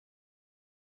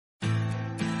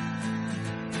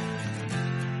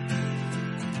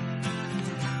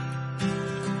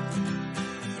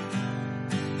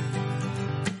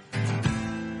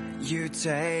You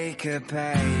take a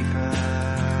paper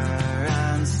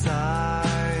and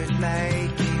start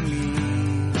making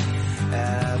me.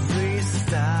 Every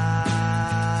step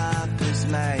is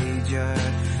major.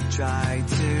 Try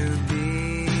to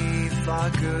be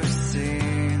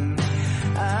focusing,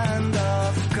 and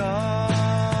of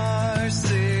course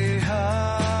it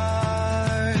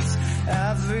hurts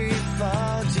every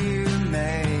fault you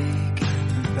make,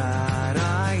 but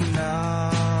I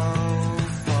know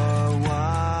for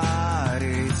what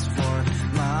it's for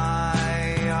my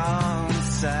own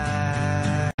sake.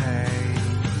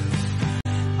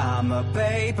 I'm a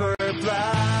paper blind,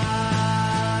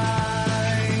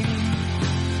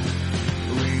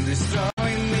 wind is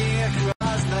throwing me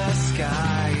across the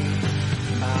sky.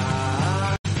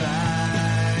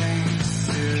 Thanks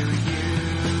to you,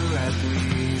 at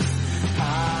least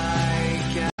I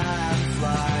can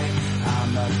fly.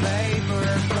 I'm a paper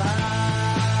blind.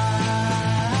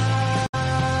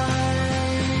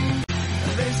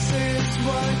 This is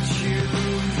what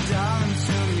you've done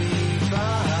to me,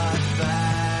 but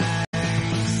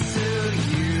thanks to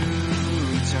you,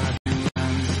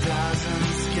 turbulence doesn't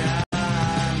scare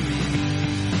me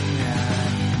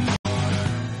anymore.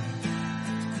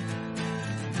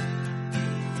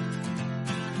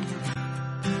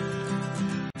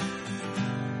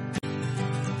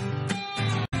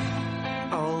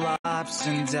 All ups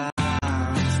and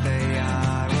downs, they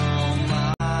are all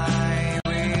my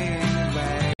wind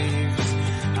waves.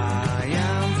 I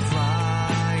am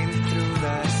flying through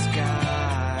the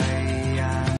sky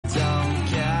and don't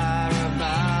care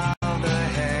about the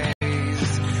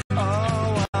haze.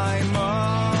 Oh, I'm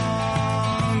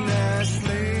honestly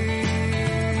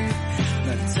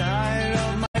not tired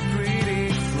of my pretty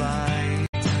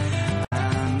flight,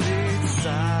 and it's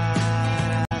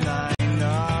sad, and I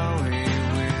know it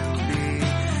will be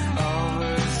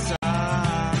over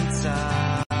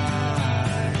sometime.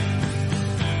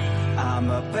 I'm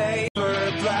a paper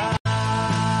blind,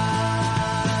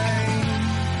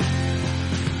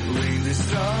 wind is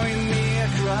throwing me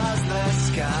across the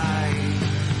sky.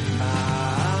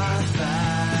 But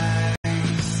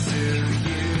thanks to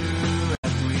you,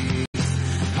 at least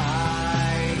I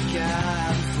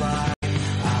can fly.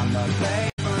 I'm a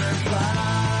paper blind.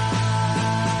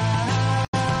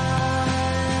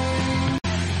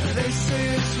 This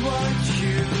is what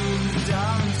you've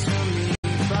done to me,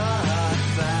 but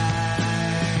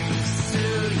thanks to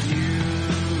you,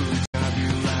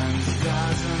 turbulence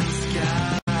doesn't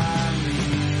scare me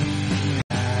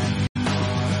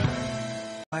anymore.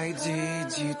 Why did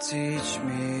you teach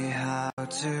me how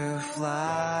to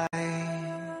fly,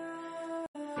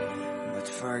 but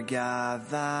forgot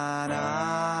that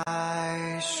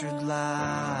I should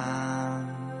land?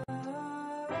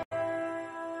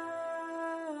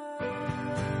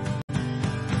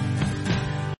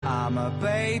 I'm a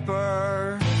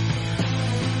paper.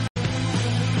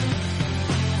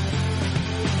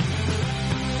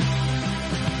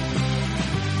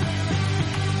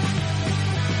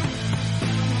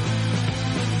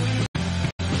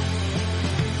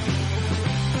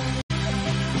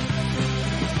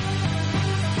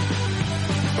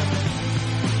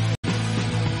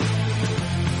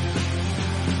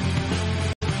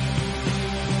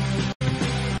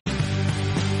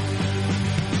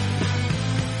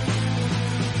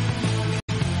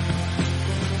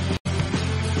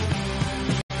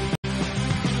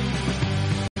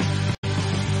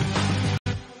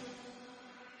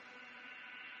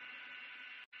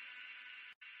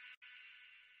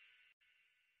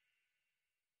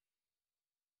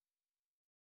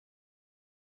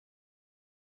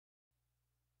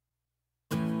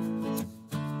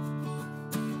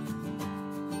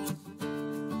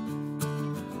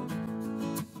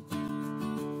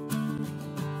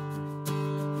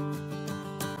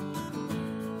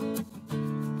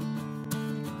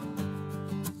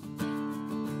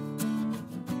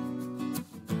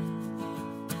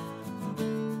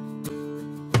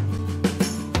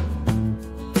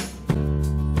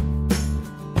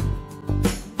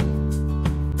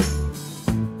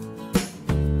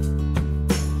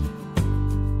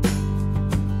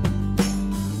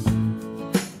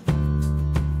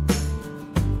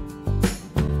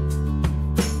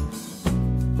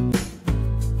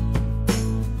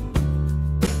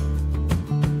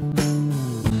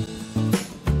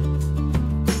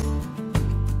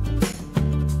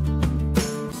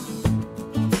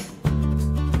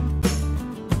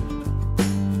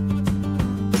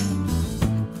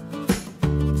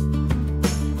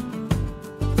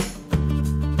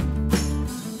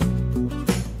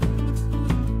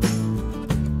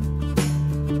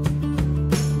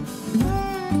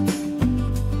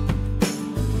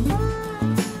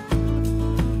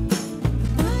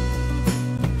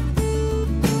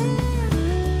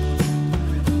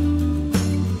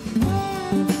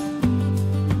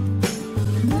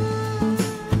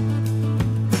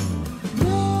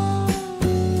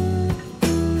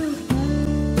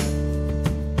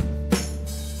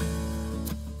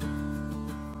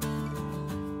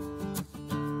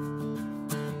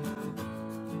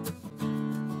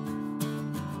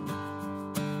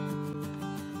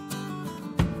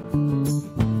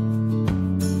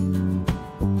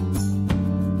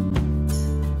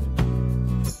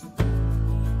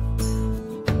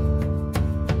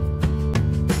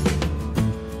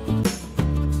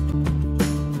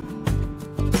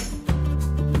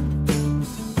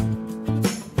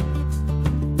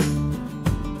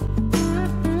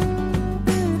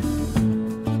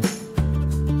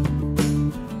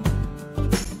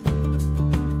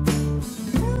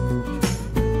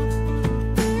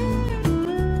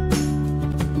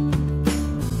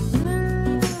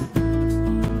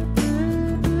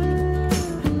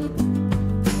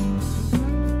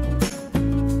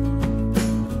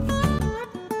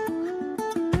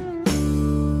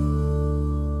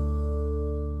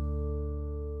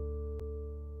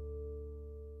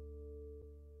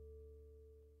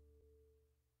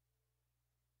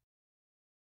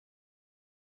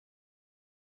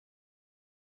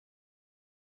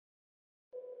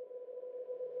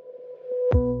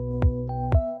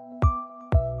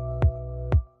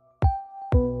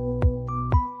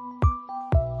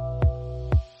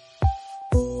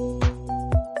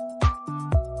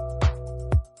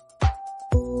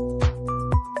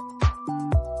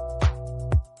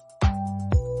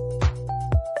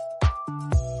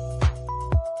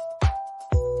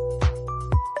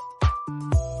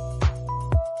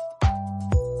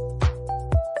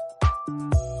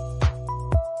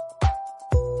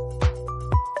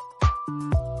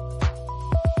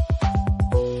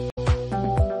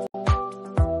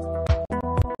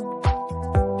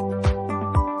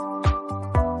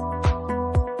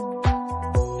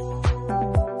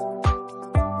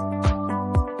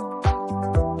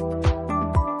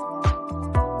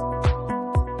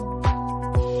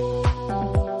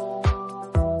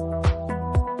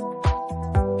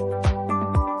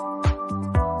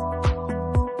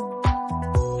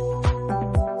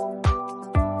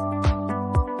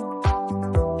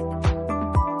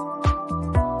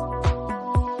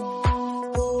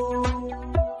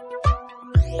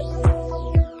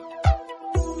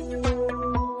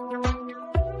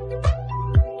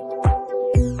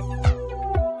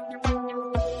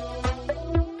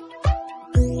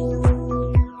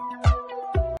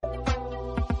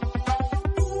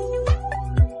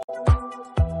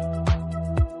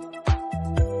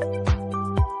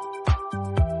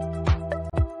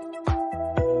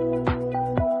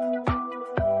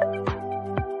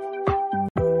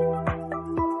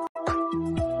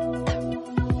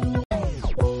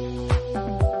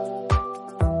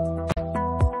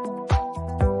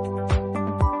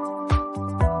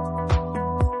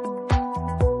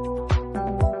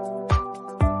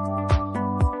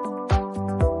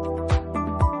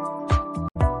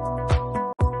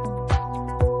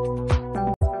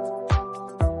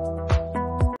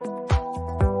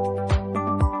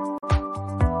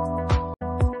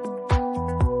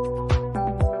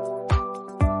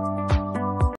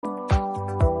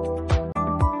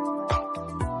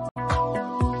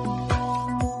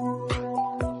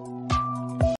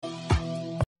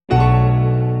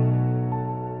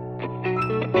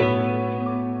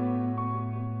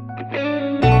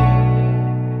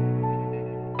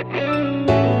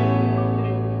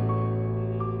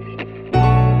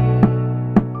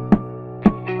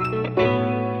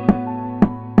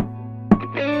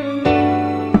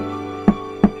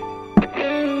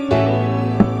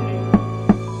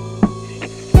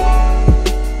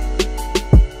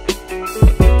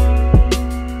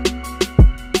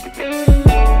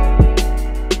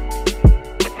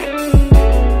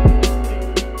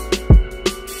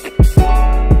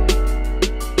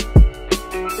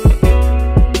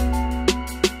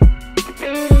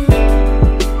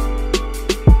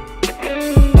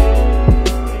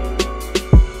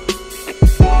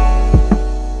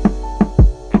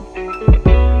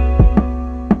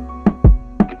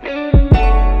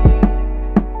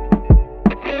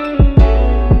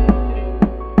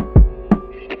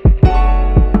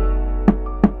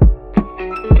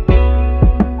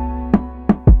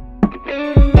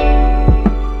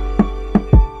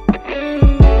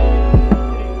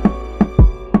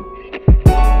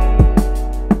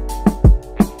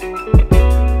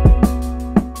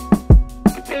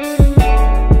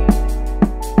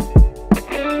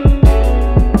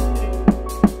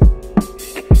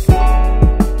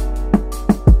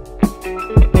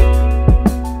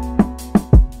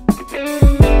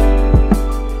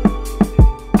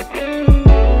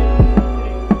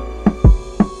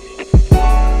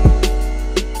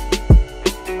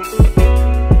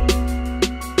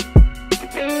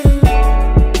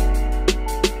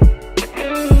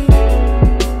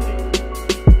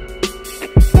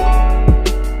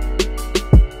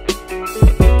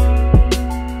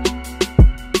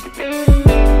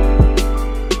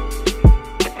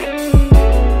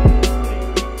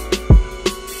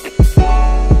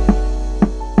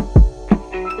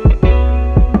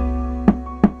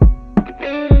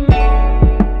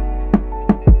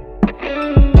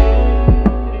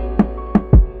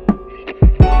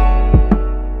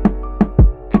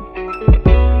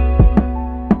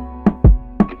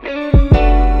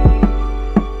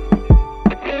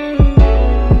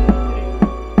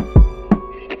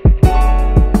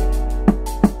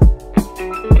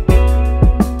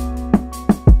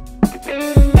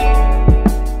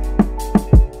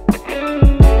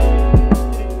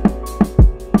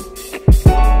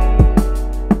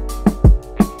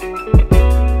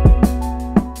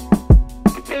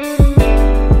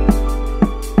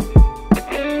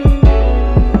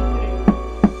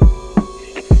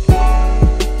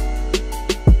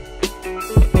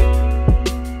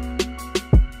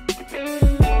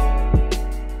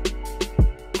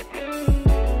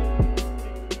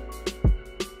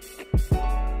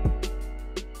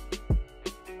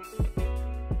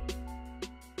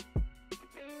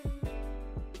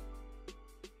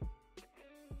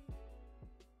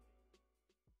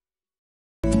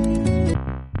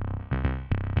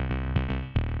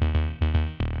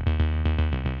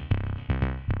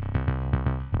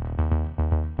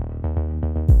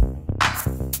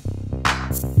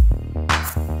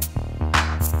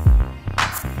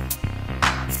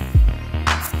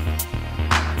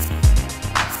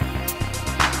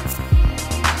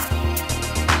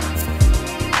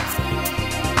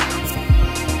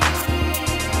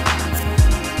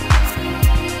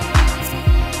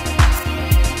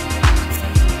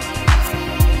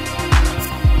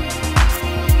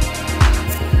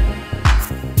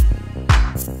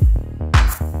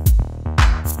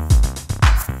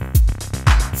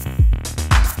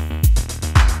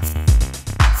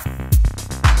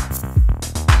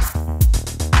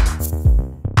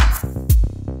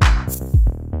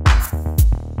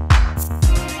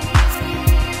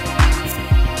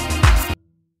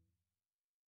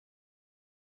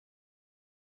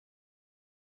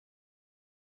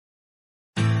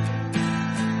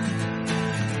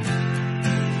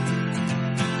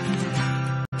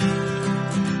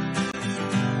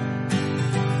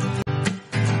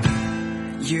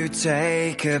 You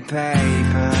take a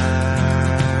paper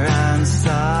and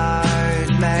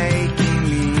start making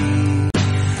me.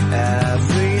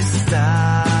 Every step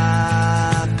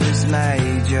is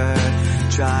major.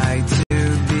 Try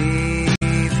to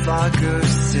be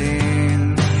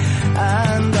focusing,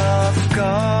 and of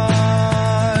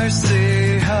course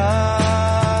it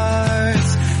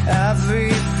hurts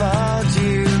every fault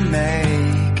you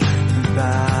make,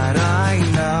 but I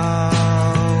know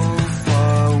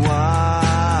for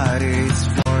what it's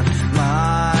for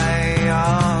my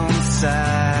own sake.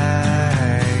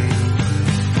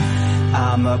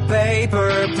 I'm a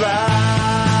paper blind,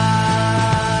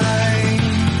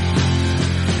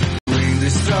 wind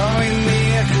is throwing me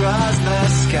across the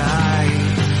sky.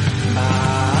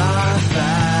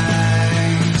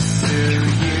 Thanks to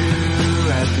you,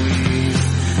 at least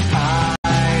I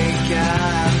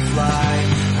can fly.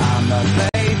 I'm a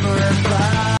paper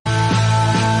blind.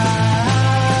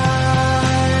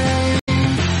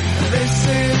 This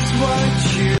is what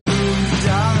you've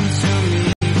done to me,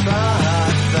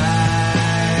 but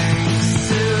thanks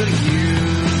to you,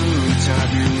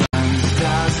 turbulence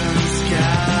doesn't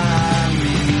scare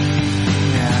me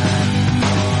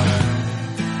anymore.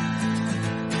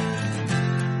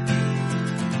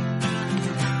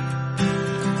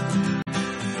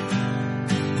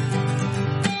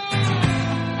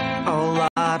 All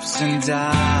ups and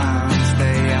downs,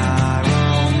 they are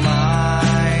all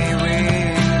my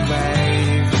wind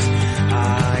waves.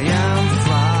 I am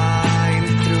flying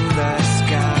through the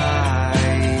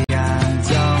sky and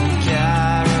don't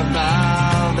care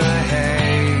about the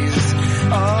haze.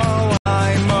 Oh,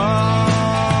 I'm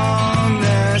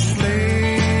honestly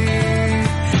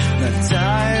not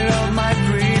tired of my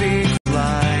pretty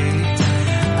flight,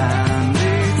 and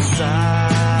it's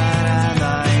sad, and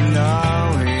I know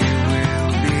it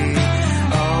will be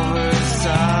over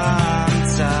sometime.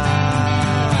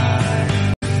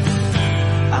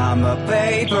 I'm a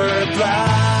paper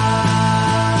blind,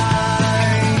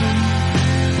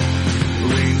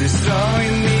 wind is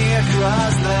throwing me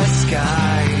across the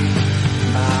sky.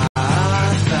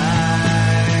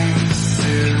 Thanks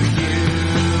to you,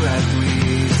 at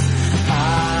least I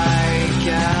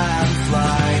can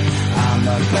fly. I'm a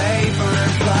paper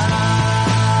blind.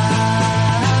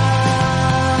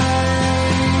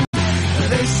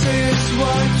 This is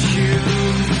what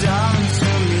you've done to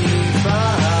me,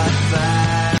 but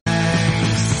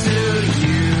thanks to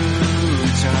you,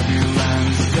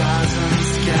 turbulence doesn't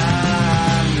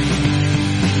scare me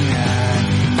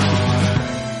anymore.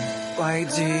 Why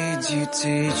did you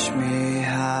teach me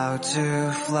how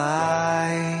to fly,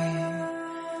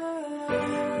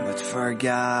 but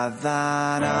forgot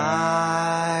that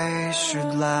I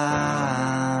should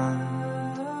land?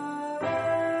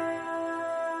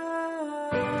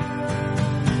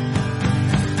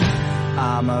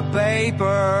 I'm a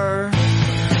paper